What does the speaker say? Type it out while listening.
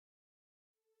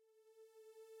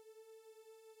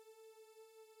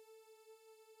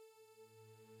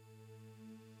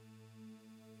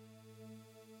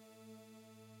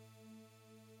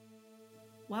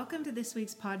Welcome to this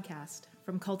week's podcast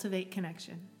from Cultivate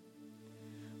Connection.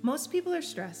 Most people are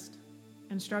stressed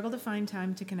and struggle to find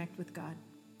time to connect with God.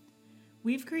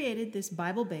 We've created this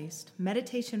Bible-based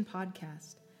meditation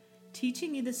podcast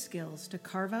teaching you the skills to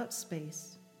carve out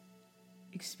space,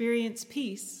 experience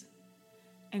peace,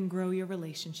 and grow your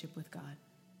relationship with God.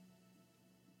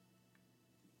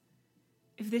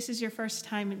 If this is your first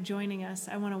time joining us,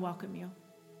 I want to welcome you.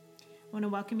 I want to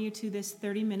welcome you to this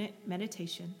 30-minute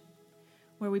meditation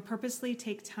where we purposely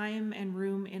take time and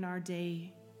room in our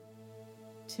day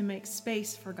to make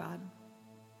space for God,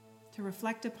 to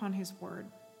reflect upon His Word,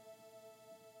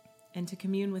 and to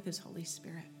commune with His Holy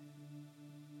Spirit.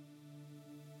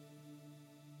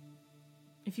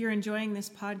 If you're enjoying this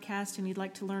podcast and you'd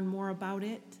like to learn more about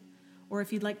it, or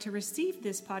if you'd like to receive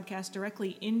this podcast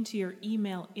directly into your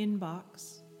email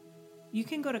inbox, you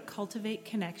can go to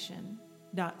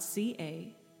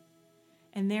cultivateconnection.ca,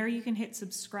 and there you can hit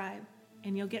subscribe,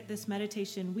 and you'll get this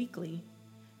meditation weekly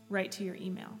right to your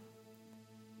email.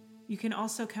 You can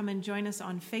also come and join us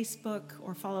on Facebook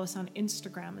or follow us on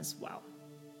Instagram as well.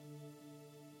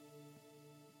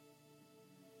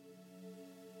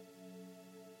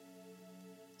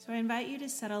 So I invite you to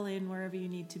settle in wherever you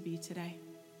need to be today.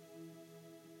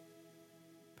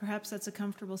 Perhaps that's a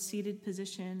comfortable seated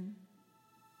position,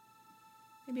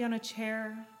 maybe on a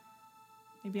chair,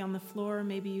 maybe on the floor,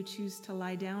 maybe you choose to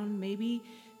lie down, maybe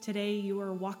today you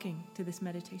are walking to this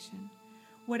meditation.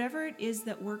 Whatever it is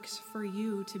that works for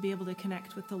you to be able to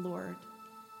connect with the Lord,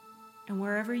 and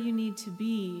wherever you need to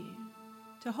be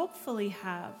to hopefully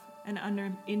have an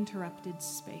uninterrupted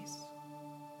space.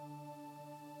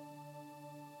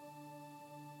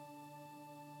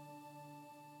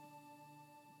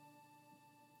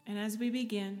 And as we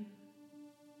begin,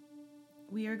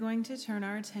 we are going to turn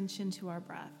our attention to our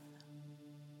breath.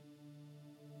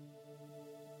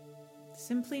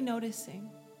 Simply noticing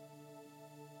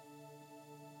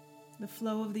the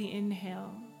flow of the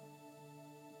inhale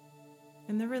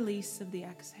and the release of the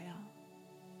exhale.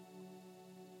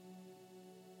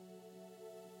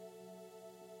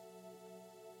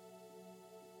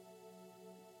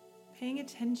 Paying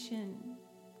attention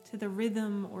to the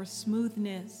rhythm or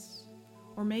smoothness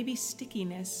or maybe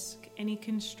stickiness, any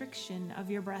constriction of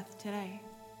your breath today.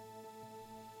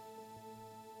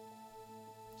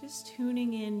 Just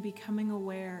tuning in, becoming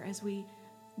aware as we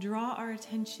draw our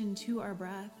attention to our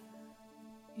breath.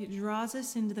 It draws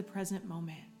us into the present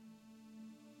moment.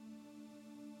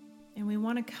 And we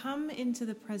want to come into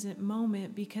the present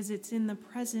moment because it's in the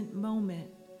present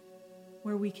moment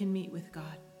where we can meet with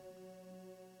God.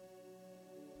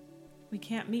 We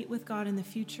can't meet with God in the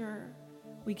future.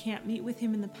 We can't meet with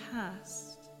Him in the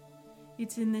past.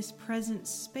 It's in this present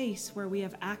space where we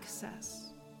have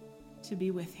access to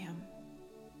be with Him.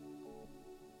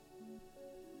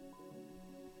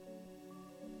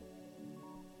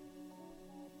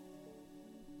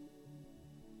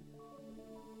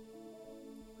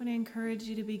 I want to encourage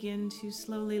you to begin to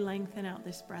slowly lengthen out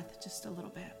this breath just a little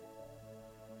bit.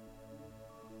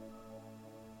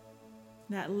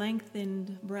 That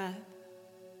lengthened breath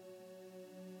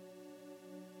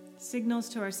signals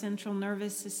to our central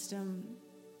nervous system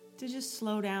to just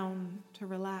slow down, to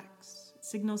relax. It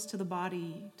signals to the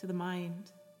body, to the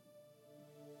mind,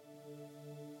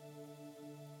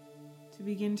 to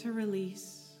begin to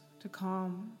release, to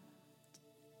calm,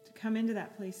 to come into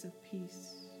that place of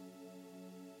peace.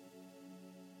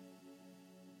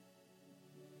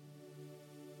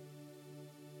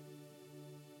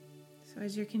 So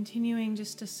as you're continuing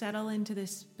just to settle into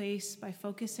this space by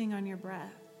focusing on your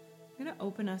breath, I'm going to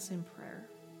open us in prayer.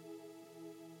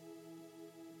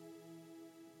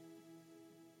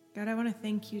 God, I want to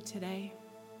thank you today.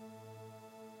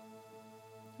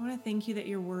 I want to thank you that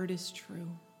your word is true.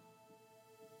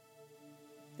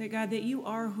 That God, that you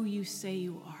are who you say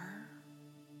you are.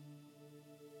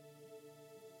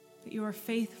 That you are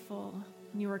faithful,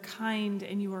 and you are kind,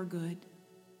 and you are good.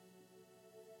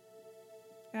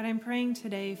 God, I'm praying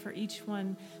today for each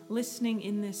one listening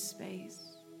in this space,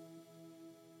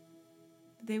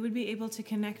 that they would be able to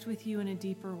connect with you in a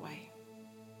deeper way,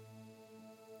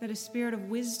 that a spirit of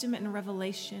wisdom and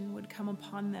revelation would come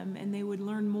upon them and they would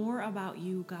learn more about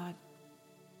you, God,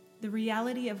 the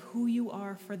reality of who you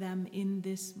are for them in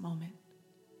this moment.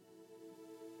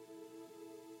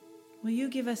 Will you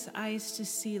give us eyes to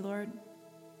see, Lord?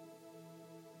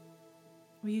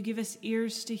 Will you give us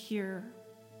ears to hear?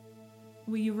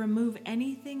 Will you remove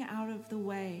anything out of the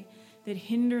way that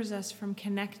hinders us from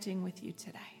connecting with you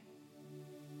today?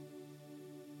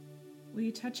 Will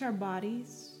you touch our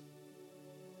bodies?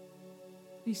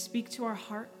 Will you speak to our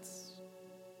hearts?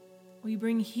 We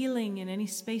bring healing in any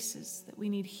spaces that we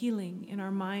need healing in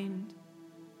our mind,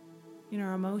 in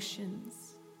our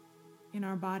emotions, in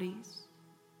our bodies.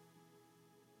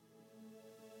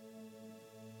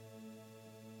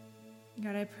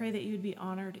 God, I pray that you would be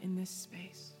honored in this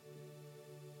space,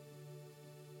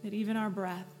 that even our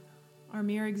breath, our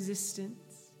mere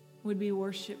existence, would be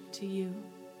worship to you.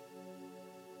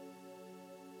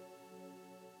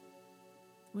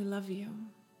 We love you.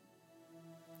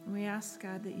 And we ask,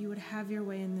 God, that you would have your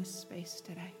way in this space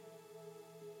today.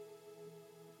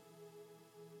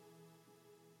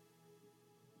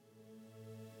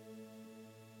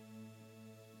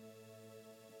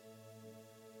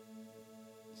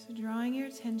 So drawing your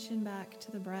attention back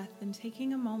to the breath and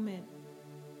taking a moment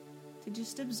to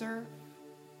just observe.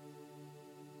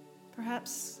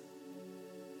 Perhaps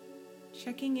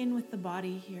checking in with the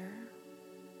body here.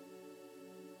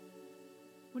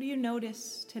 What do you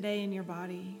notice today in your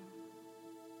body?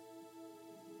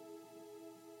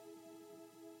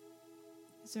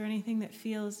 Is there anything that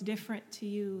feels different to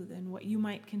you than what you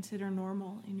might consider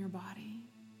normal in your body?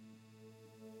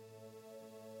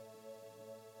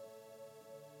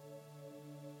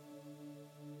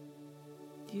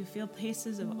 Do you feel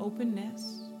places of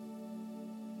openness?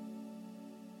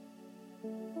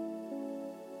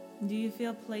 Do you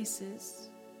feel places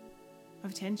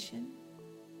of tension?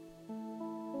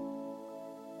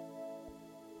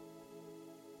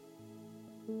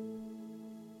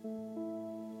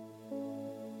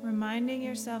 Reminding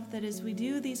yourself that as we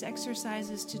do these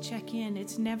exercises to check in,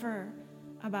 it's never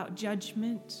about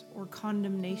judgment or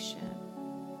condemnation.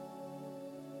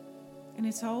 And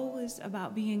it's always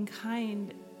about being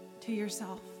kind to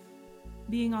yourself,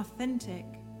 being authentic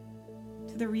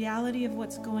to the reality of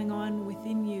what's going on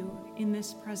within you in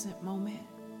this present moment.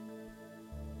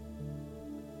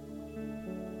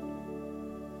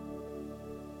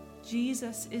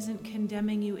 Jesus isn't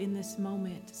condemning you in this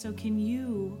moment, so can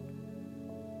you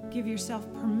give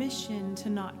yourself permission to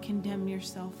not condemn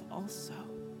yourself also?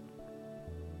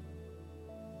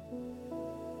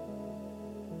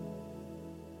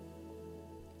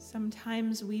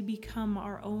 Sometimes we become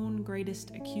our own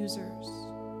greatest accusers.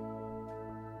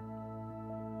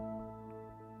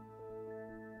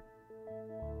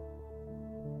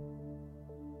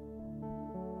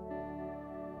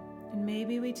 And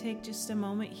maybe we take just a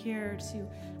moment here to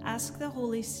ask the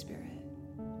Holy Spirit,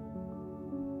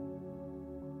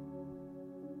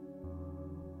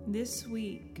 this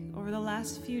week, over the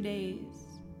last few days,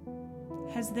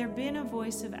 has there been a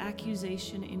voice of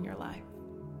accusation in your life?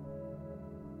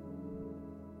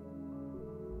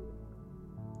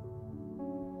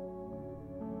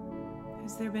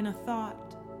 Has there been a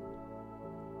thought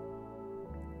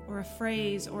or a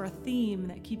phrase or a theme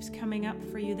that keeps coming up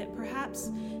for you that perhaps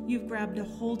you've grabbed a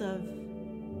hold of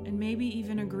and maybe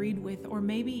even agreed with, or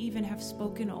maybe even have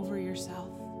spoken over yourself?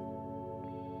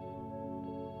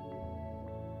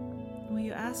 Will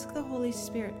you ask the Holy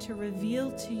Spirit to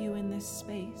reveal to you in this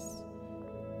space?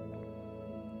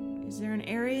 Is there an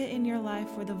area in your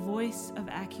life where the voice of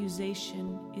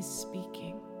accusation is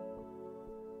speaking?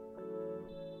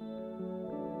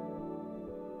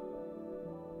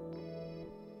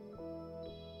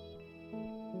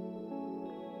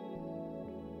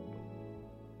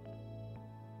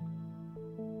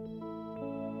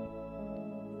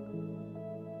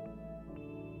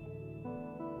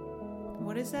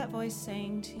 What is that voice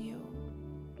saying to you?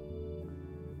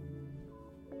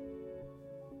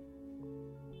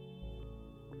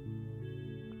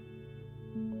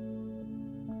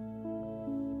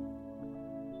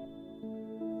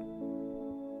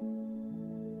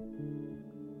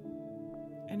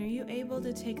 And are you able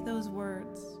to take those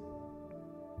words,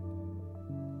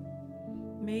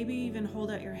 maybe even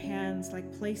hold out your hands,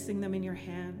 like placing them in your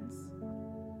hands?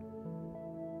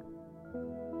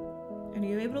 And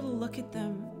are you able to look at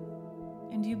them,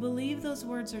 and do you believe those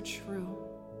words are true?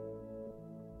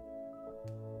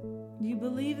 Do you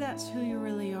believe that's who you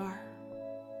really are?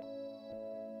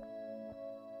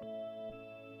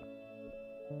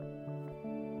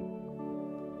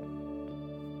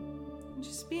 And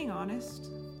just being honest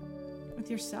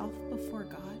with yourself before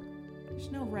God.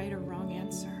 There's no right or wrong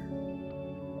answer.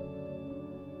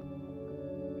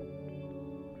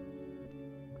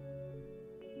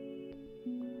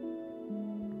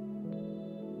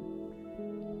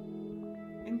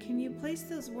 Can you place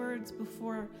those words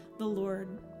before the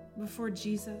Lord, before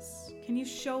Jesus? Can you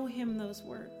show him those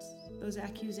words, those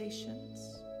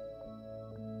accusations?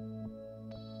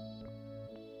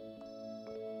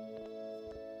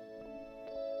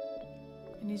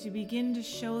 And as you begin to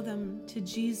show them to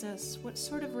Jesus, what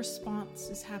sort of response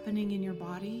is happening in your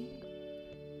body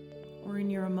or or in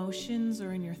your emotions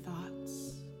or in your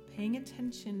thoughts, paying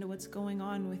attention to what's going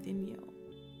on within you.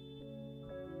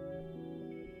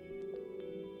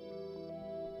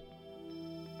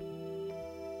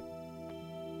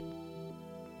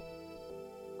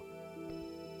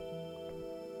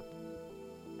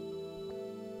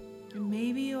 And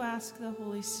maybe you ask the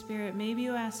Holy Spirit, maybe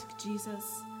you ask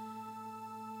Jesus,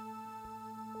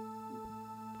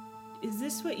 is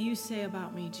this what you say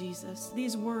about me, Jesus?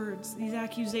 These words, these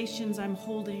accusations I'm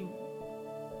holding,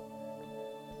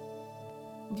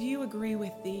 do you agree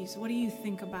with these? What do you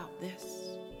think about this?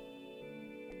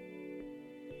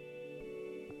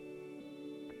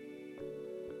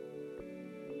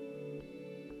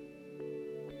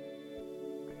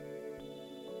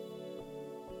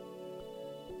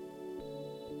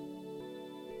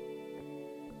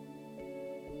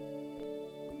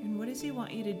 And what does he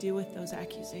want you to do with those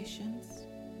accusations?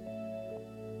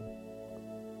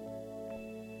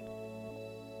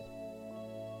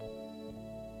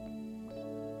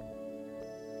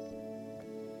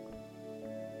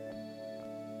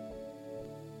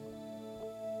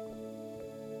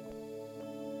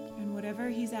 And whatever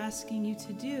he's asking you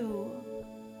to do,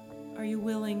 are you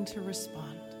willing to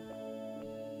respond?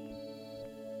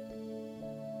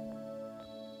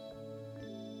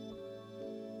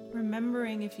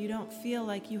 Remembering, if you don't feel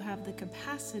like you have the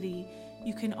capacity,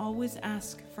 you can always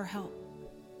ask for help.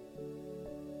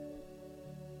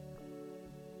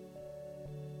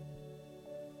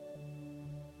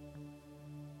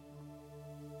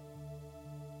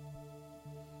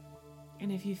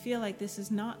 And if you feel like this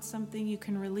is not something you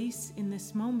can release in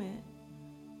this moment,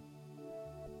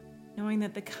 knowing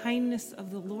that the kindness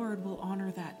of the Lord will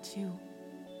honor that too.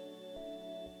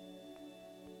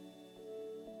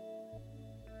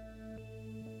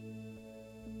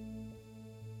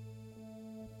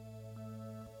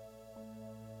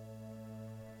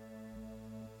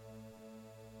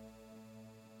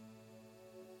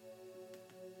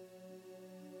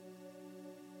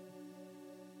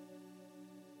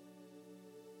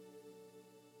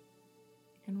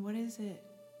 And what is it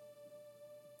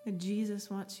that Jesus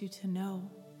wants you to know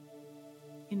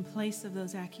in place of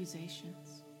those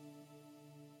accusations?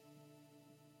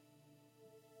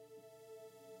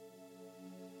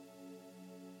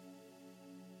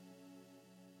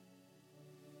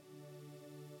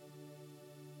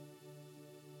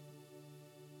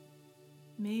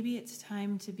 Maybe it's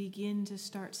time to begin to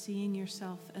start seeing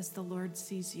yourself as the Lord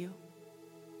sees you.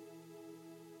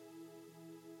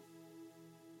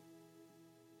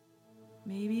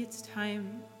 Maybe it's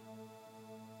time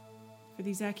for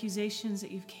these accusations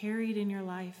that you've carried in your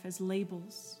life as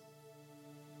labels,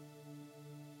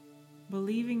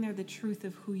 believing they're the truth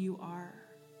of who you are.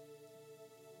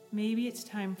 Maybe it's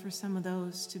time for some of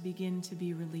those to begin to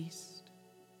be released.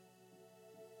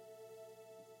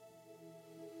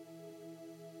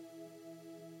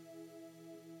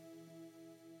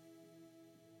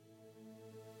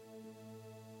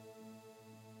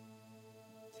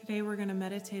 Today we're going to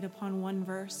meditate upon one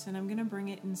verse, and I'm going to bring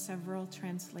it in several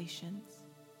translations.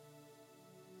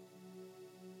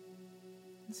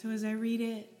 And so as I read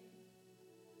it,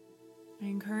 I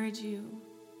encourage you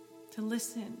to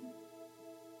listen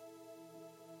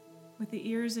with the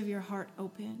ears of your heart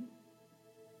open,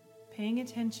 paying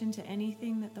attention to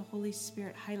anything that the Holy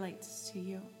Spirit highlights to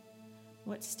you.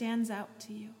 What stands out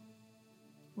to you?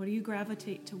 What do you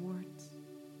gravitate towards?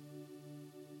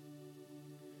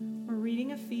 We're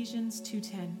reading Ephesians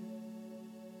 2:10.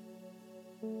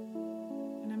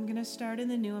 And I'm going to start in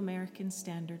the New American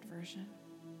Standard Version.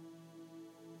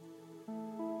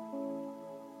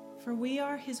 For we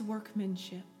are his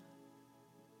workmanship,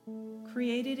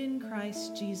 created in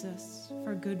Christ Jesus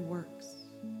for good works,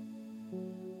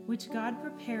 which God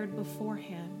prepared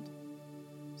beforehand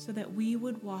so that we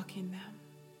would walk in them.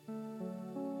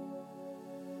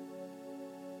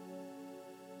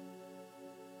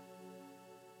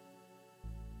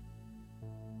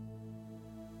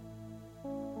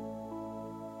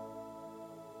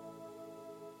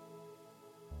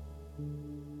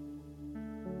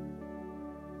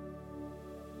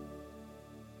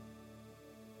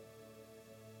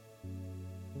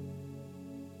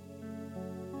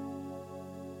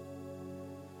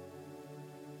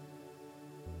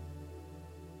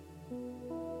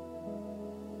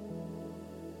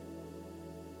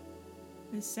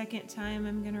 The second time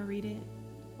I'm going to read it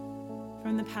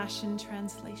from the Passion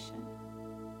Translation.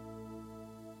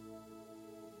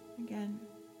 Again,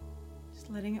 just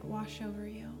letting it wash over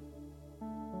you.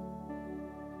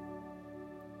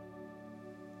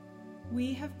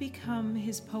 We have become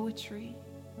his poetry,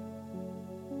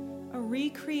 a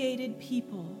recreated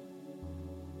people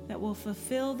that will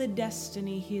fulfill the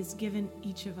destiny He has given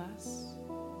each of us.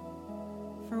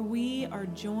 For we are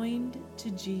joined to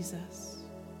Jesus,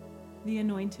 the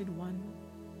Anointed One.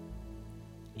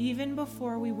 Even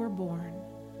before we were born,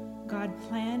 God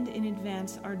planned in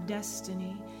advance our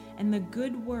destiny and the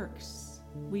good works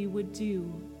we would do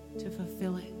to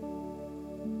fulfill it.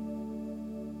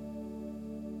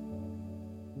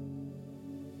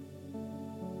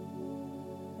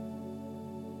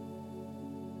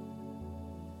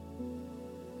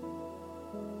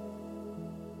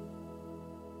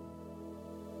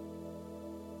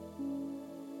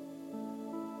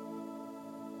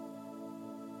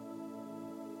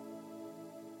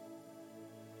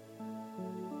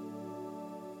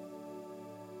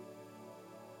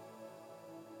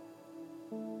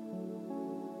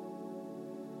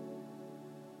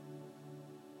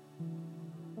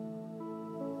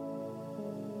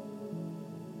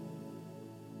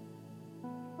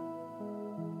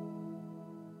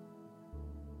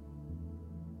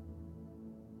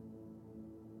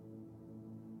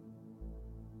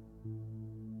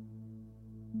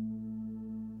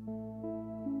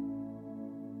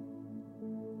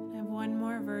 I have one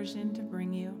more version to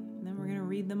bring you, and then we're going to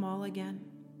read them all again.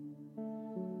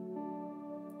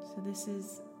 So this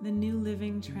is the New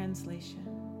Living Translation.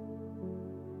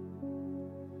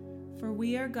 For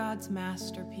we are God's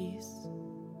masterpiece.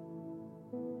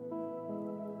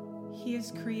 He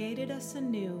has created us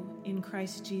anew in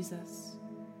Christ Jesus,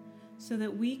 so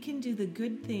that we can do the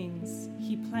good things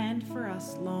He planned for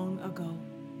us long ago.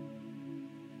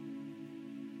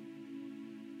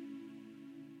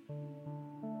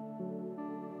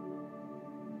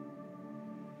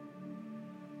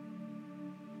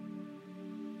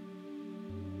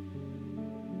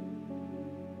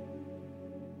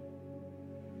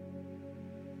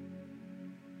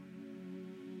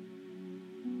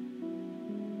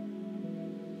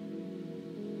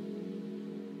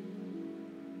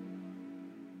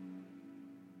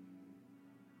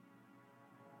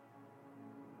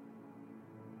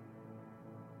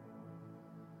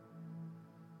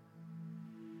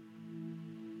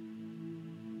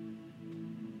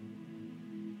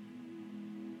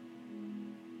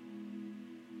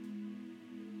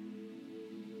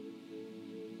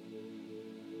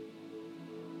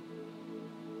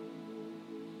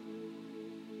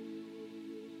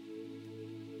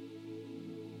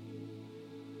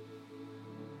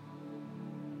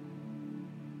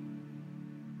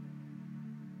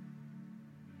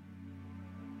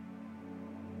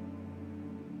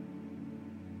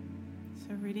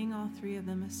 So reading all three of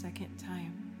them a second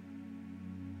time,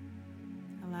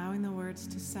 allowing the words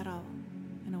to settle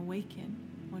and awaken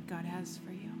what God has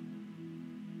for you.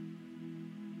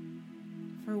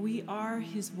 For we are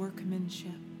His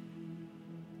workmanship,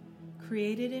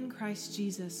 created in Christ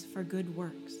Jesus for good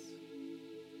works,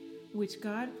 which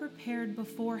God prepared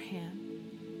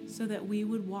beforehand so that we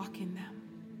would walk in them.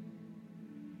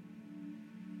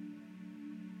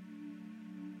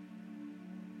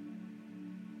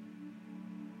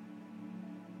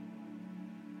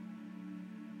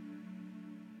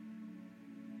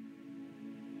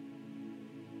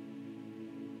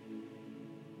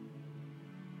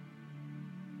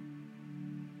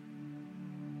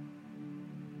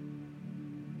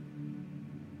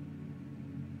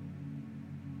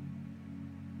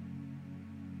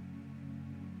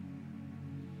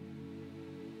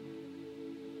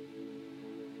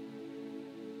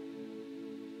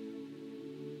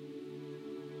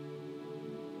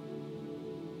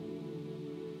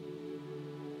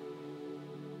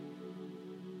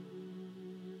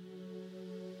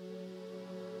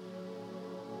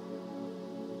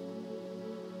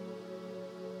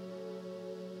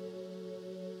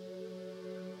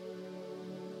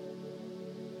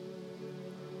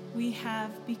 We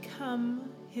have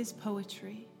become His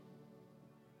poetry,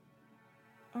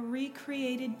 a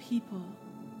recreated people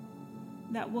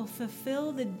that will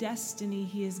fulfill the destiny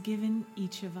He has given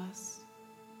each of us.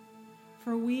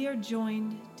 For we are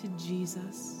joined to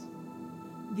Jesus,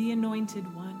 the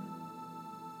Anointed One.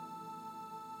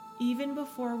 Even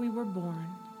before we were born,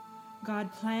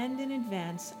 God planned in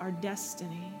advance our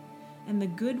destiny and the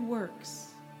good works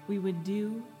we would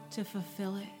do to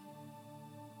fulfill it.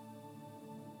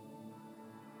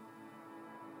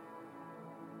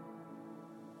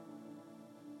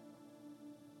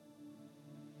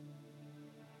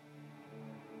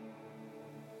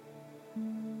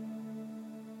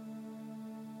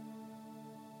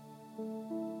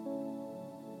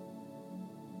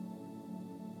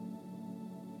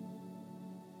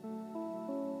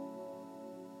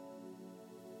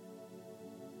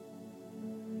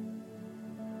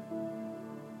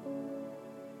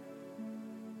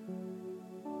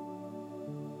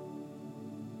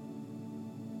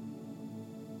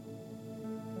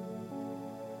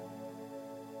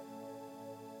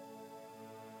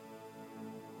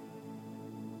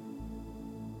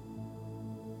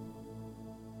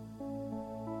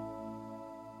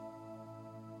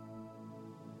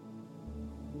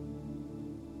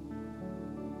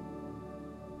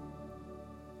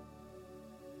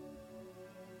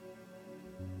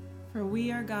 For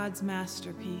we are God's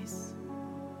masterpiece.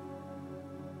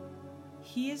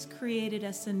 He has created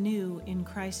us anew in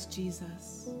Christ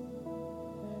Jesus,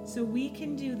 so we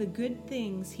can do the good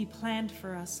things He planned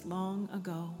for us long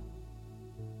ago.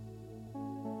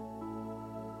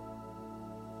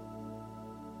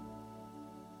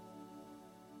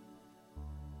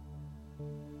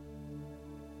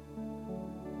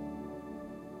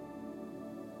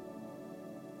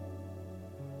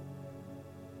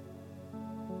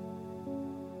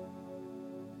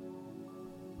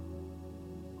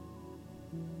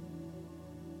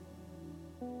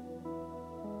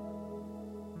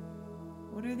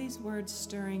 What are these words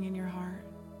stirring in your heart?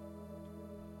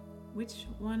 Which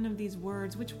one of these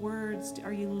words, which words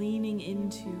are you leaning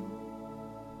into?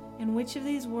 And which of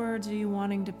these words are you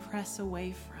wanting to press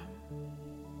away from?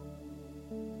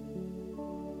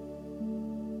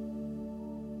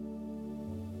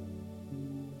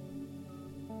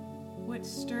 What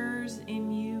stirs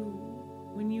in you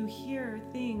when you hear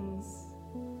things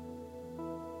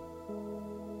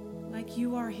like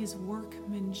you are His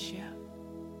workmanship?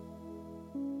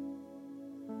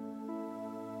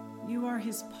 You are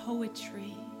His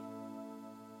poetry.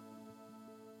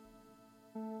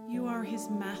 You are His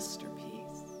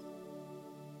masterpiece.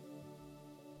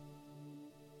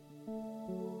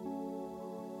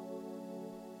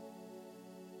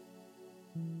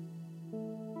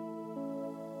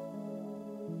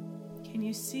 Can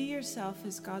you see yourself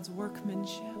as God's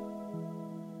workmanship?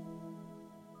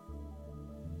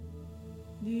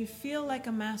 Do you feel like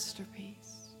a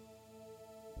masterpiece?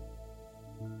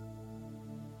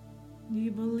 Do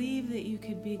you believe that you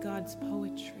could be God's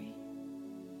poetry?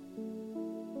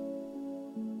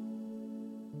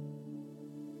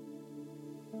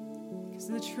 Because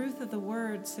the truth of the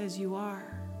word says you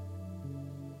are.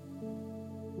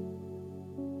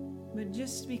 But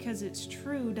just because it's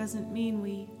true doesn't mean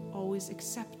we always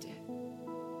accept it.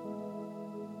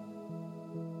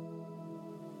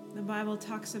 The Bible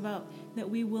talks about that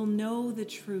we will know the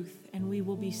truth and we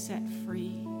will be set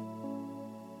free.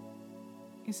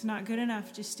 It's not good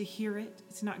enough just to hear it.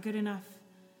 It's not good enough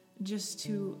just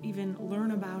to even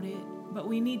learn about it, but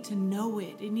we need to know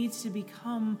it. It needs to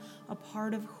become a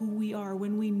part of who we are.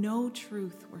 When we know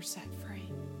truth, we're set free.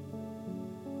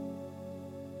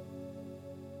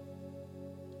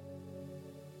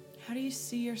 How do you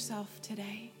see yourself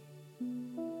today?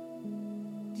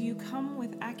 Do you come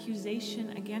with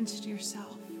accusation against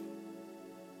yourself?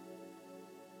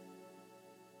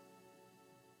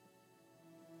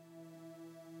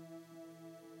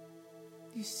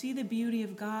 Do you see the beauty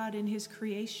of God in His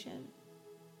creation?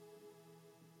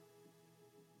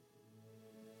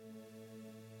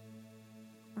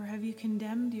 Or have you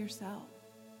condemned yourself?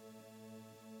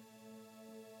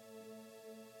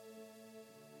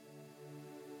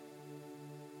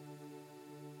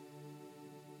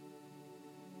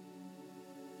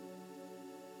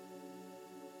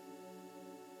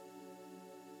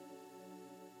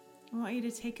 I want you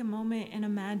to take a moment and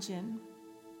imagine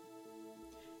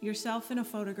yourself in a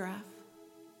photograph.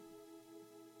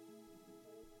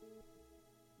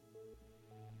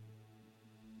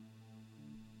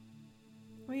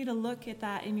 I want you to look at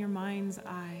that in your mind's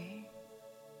eye.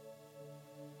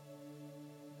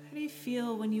 How do you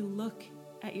feel when you look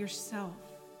at yourself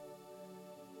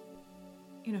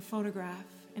in a photograph,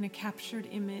 in a captured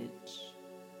image?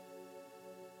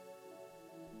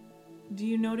 Do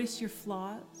you notice your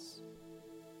flaws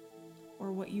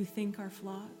or what you think are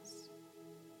flaws?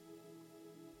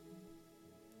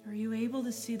 Are you able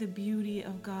to see the beauty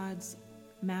of God's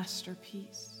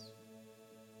masterpiece,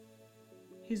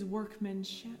 His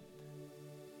workmanship,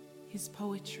 His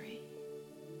poetry?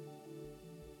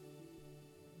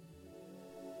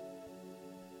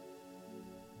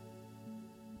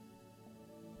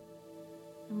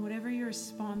 And whatever your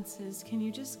response is, can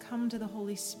you just come to the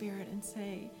Holy Spirit and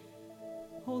say,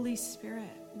 Holy Spirit,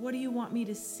 what do you want me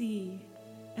to see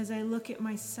as I look at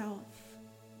myself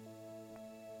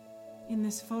in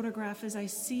this photograph, as I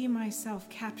see myself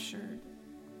captured?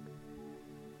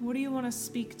 What do you want to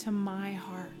speak to my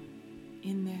heart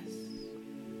in this?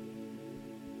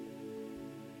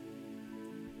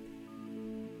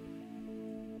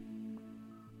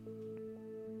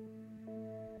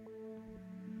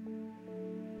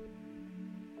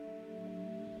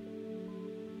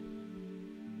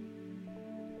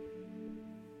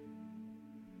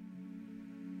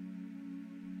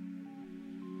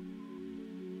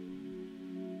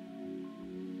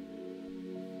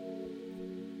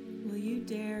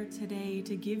 Dare today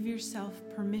to give yourself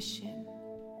permission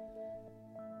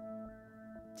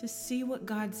to see what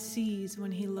God sees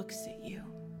when He looks at you.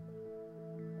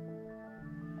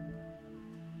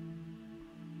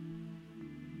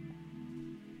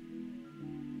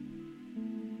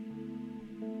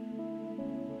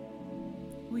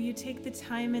 you take the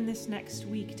time in this next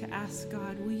week to ask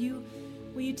God, will you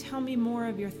tell me more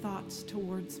of your thoughts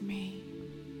towards me?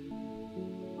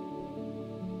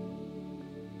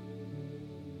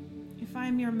 If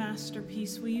I'm your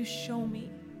masterpiece, will you show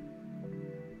me?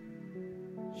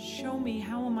 Show me,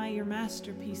 how am I your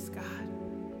masterpiece, God?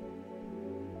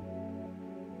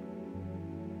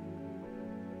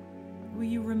 Will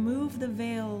you remove the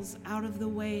veils out of the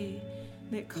way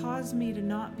that cause me to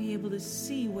not be able to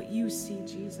see what you see,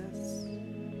 Jesus?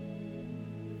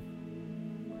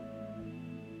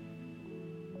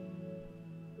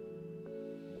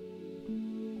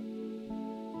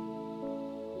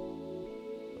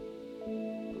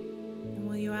 And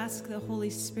will you ask the Holy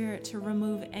Spirit to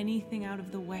remove anything out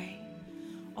of the way?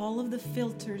 All of the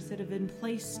filters that have been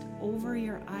placed over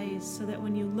your eyes so that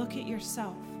when you look at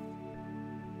yourself,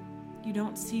 you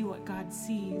don't see what God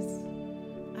sees.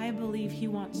 I believe He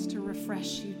wants to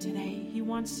refresh you today. He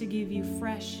wants to give you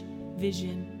fresh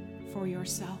vision for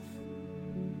yourself.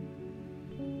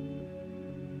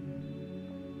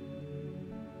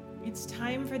 It's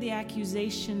time for the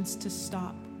accusations to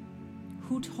stop.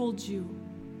 Who told you?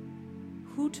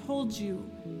 Who told you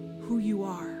who you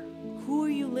are? Who are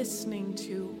you listening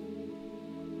to?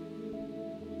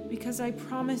 Because I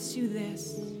promise you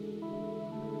this,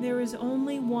 there is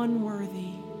only one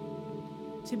worthy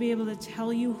to be able to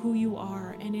tell you who you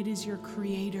are, and it is your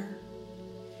Creator.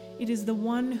 It is the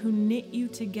one who knit you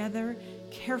together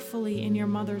carefully in your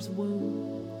mother's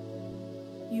womb.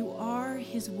 You are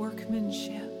His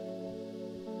workmanship.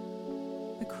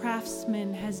 The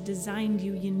craftsman has designed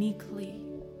you uniquely,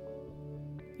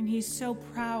 and He's so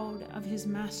proud of His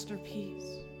masterpiece.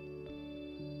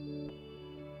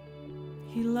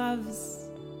 He loves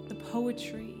the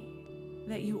poetry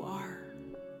that you are,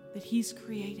 that He's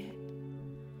created.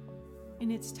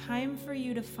 And it's time for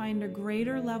you to find a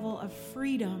greater level of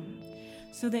freedom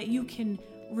so that you can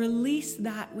release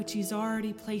that which He's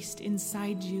already placed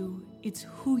inside you. It's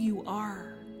who you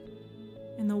are.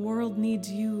 And the world needs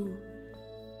you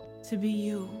to be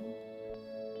you.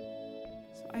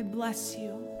 So I bless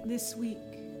you this week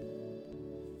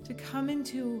to come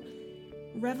into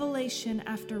revelation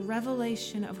after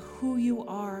revelation of who you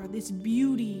are, this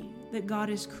beauty that God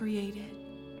has created.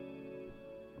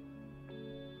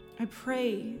 I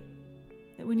pray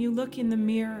that when you look in the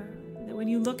mirror, that when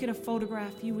you look at a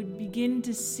photograph, you would begin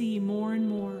to see more and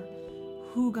more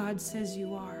who God says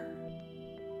you are.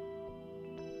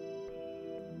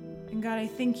 And God, I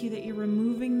thank you that you're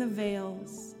removing the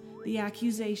veils, the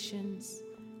accusations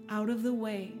out of the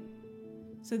way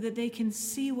so that they can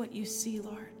see what you see,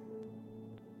 Lord.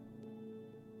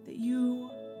 That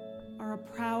you are a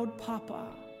proud papa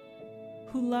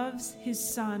who loves his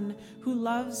son, who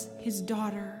loves his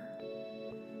daughter,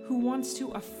 who wants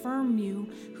to affirm you,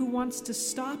 who wants to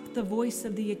stop the voice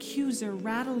of the accuser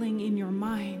rattling in your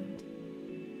mind.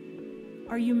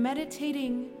 Are you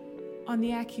meditating on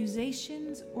the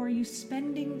accusations, or are you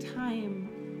spending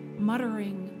time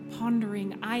muttering,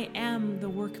 pondering, I am the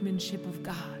workmanship of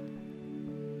God.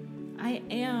 I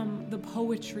am the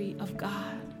poetry of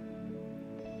God.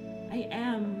 I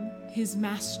am His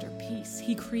masterpiece.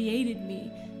 He created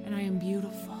me, and I am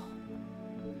beautiful.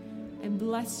 I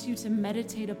bless you to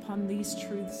meditate upon these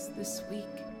truths this week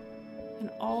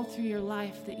and all through your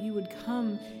life, that you would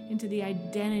come into the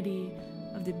identity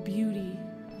of the beauty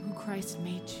of who Christ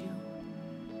made you.